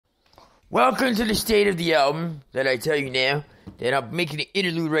Welcome to the state of the album that I tell you now, that I'm making an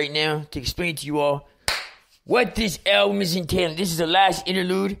interlude right now to explain to you all what this album is entailing. This is the last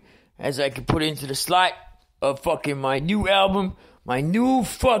interlude, as I can put it into the slot of fucking my new album, my new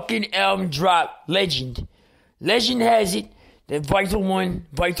fucking album drop, Legend. Legend has it that Vital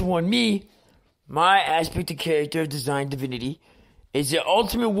One me, my aspect of character of design divinity, is the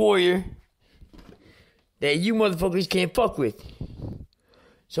ultimate warrior that you motherfuckers can't fuck with.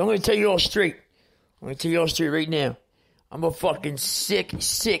 So I'm going to tell you all straight. I'm going to tell you all straight right now. I'm a fucking sick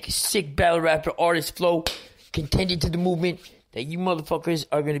battle rapper, artist, flow, contender to the movement that you motherfuckers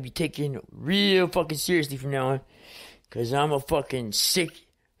are going to be taking real fucking seriously from now on. Because I'm a fucking sick,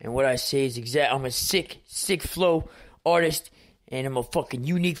 and what I say is exact. I'm a sick flow artist, and I'm a fucking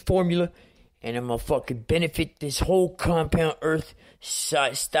unique formula, and I'm a fucking benefit this whole compound earth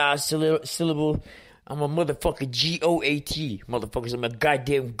style syllable. I'm a motherfucking GOAT, motherfuckers. I'm a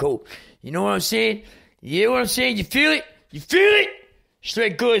goddamn GOAT. You know what I'm saying? You hear what I'm saying? You feel it? You feel it?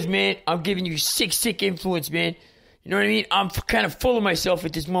 Straight goods, man. I'm giving you sick influence, man. You know what I mean? I'm kind of full of myself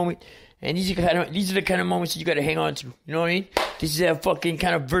at this moment. And these are the kind of moments that you got to hang on to. You know what I mean? This is that fucking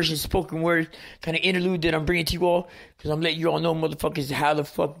kind of version, spoken word, kind of interlude that I'm bringing to you all. Because I'm letting you all know, motherfuckers, how the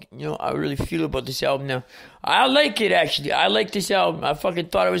fuck, I really feel about this album now. I like it, actually. I like this album. I fucking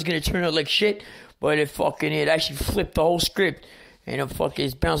thought it was going to turn out like shit. But it actually flipped the whole script. And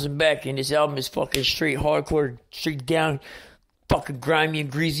it's bouncing back. And this album is fucking straight hardcore, straight down, fucking grimy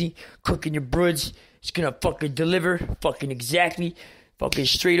and greasy. Cooking your broods. It's gonna fucking deliver, fucking exactly. Fucking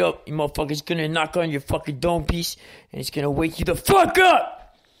straight up. You motherfuckers gonna knock on your fucking dome piece. And it's gonna wake you the fuck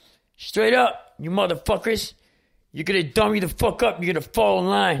up. Straight up, you motherfuckers. You're gonna dumb you the fuck up. You're gonna fall in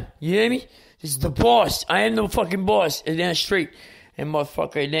line. You hear me? This is the boss. I am the fucking boss. And then straight. And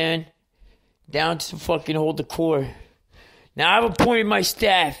motherfucker, then down to fucking hold the core. Now, I've appointed my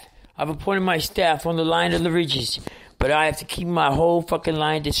staff on the line of the ridges. But I have to keep my whole fucking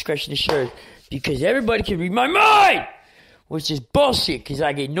line discretion assured. Because everybody can read my mind! Which is bullshit, because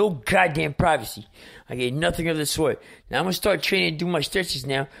I get no goddamn privacy. I get nothing of the sort. Now, I'm going to start training and do my stretches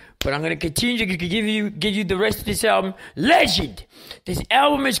now. But I'm going to continue to give you the rest of this album, Legend. This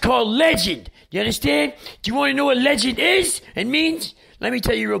album is called Legend. You understand? Do you want to know what legend is and means? Let me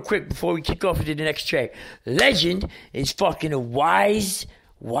tell you real quick before we kick off into the next track. Legend is fucking a wise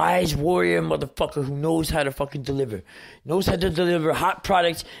warrior motherfucker who knows how to fucking deliver. Knows how to deliver hot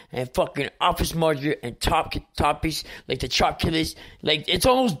products and fucking office margarine and topics like the Chop Killers. Like, it's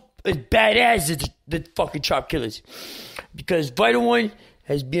almost as badass as the fucking Chop Killers. Because Vital One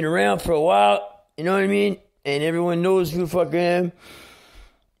has been around for a while, you know what I mean? And everyone knows who the fuck I am.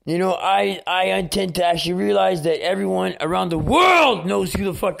 I intend to actually realize that everyone around the world knows who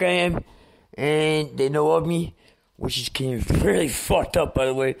the fuck I am. And they know of me, which is getting really fucked up, by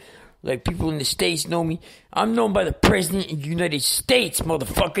the way. Like, people in the States know me. I'm known by the President of the United States,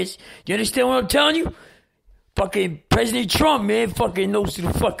 motherfuckers. You understand what I'm telling you? Fucking President Trump, man, fucking knows who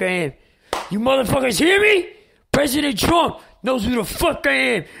the fuck I am. You motherfuckers hear me? President Trump knows who the fuck I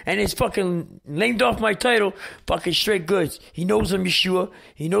am. And it's fucking named off my title, fucking straight goods. He knows I'm Yeshua.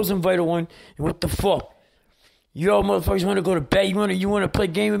 He knows I'm Vital One. And what the fuck? You all motherfuckers want to go to bed? You want to play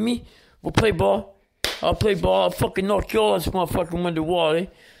game with me? We'll play ball. I'll play ball. I'll fucking knock you all this motherfucking on the wall, eh?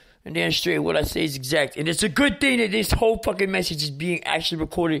 And then straight, what I say is exact. And it's a good thing that this whole fucking message is being actually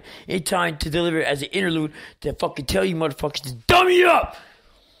recorded in time to deliver as an interlude to fucking tell you motherfuckers to dumb you up.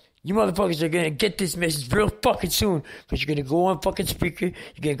 You motherfuckers are going to get this message real fucking soon. Because you're going to go on fucking Spreaker.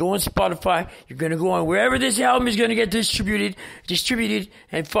 You're going to go on Spotify. You're going to go on wherever this album is going to get distributed.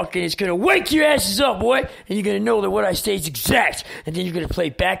 And fucking it's going to wake your asses up, boy. And you're going to know that what I say is exact. And then you're going to play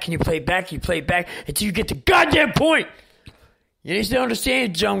back and you play back and you play back until you get the goddamn point. You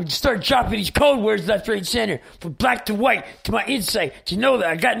understand, John? Start dropping these code words left, right, and center. From black to white to my insight. To know that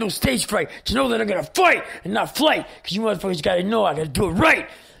I got no stage fright. To know that I'm going to fight and not flight. Because you motherfuckers got to know I got to do it right.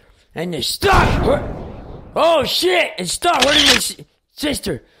 And then stop! Oh shit! And stop hurting my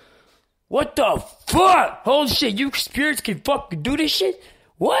sister! What the fuck? Holy shit, you spirits can fucking do this shit?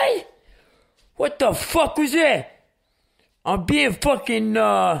 What? What the fuck was that? I'm being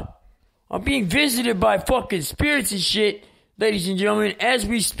visited by fucking spirits and shit, ladies and gentlemen, as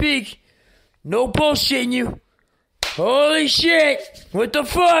we speak. No bullshitting you. Holy shit! What the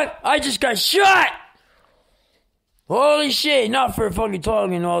fuck? I just got shot! Holy shit, not for fucking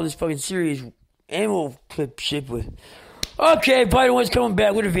talking all this fucking serious animal clip shit with. Okay, Vital One's coming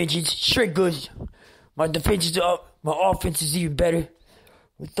back with a vengeance. Straight goods. My defense is up. My offense is even better.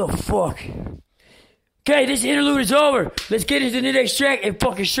 What the fuck? Okay, this interlude is over. Let's get into the next track and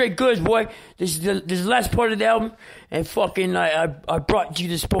fucking straight goods, boy. This is the last part of the album, and fucking I brought you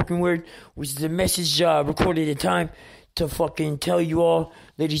the spoken word, which is a message recorded in time to fucking tell you all,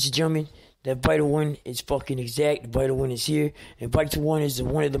 ladies and gentlemen, that Vital One is fucking exact. Vital One is here, and Vital One is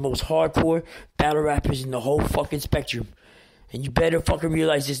one of the most hardcore battle rappers in the whole fucking spectrum. And you better fucking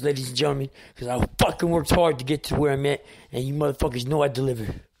realize this, ladies and gentlemen, because I fucking worked hard to get to where I'm at, and you motherfuckers know I deliver.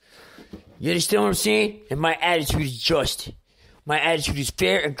 You understand what I'm saying? And my attitude is just. My attitude is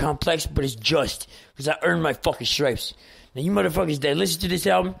fair and complex, but it's just. Because I earned my fucking stripes. Now, you motherfuckers that listen to this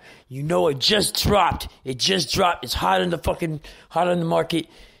album, you know it just dropped. It just dropped. It's hot on the market.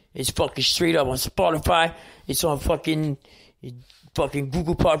 It's fucking straight up on Spotify. It's on fucking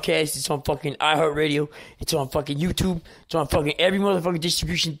Google Podcasts. It's on fucking iHeartRadio. It's on fucking YouTube. It's on fucking every motherfucking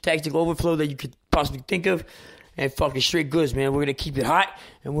distribution tactic overflow that you could possibly think of. And fucking straight goods, man. We're going to keep it hot,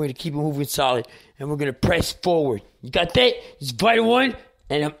 and we're going to keep it moving solid, and we're going to press forward. You got that? It's Vital One,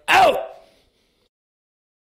 and I'm out!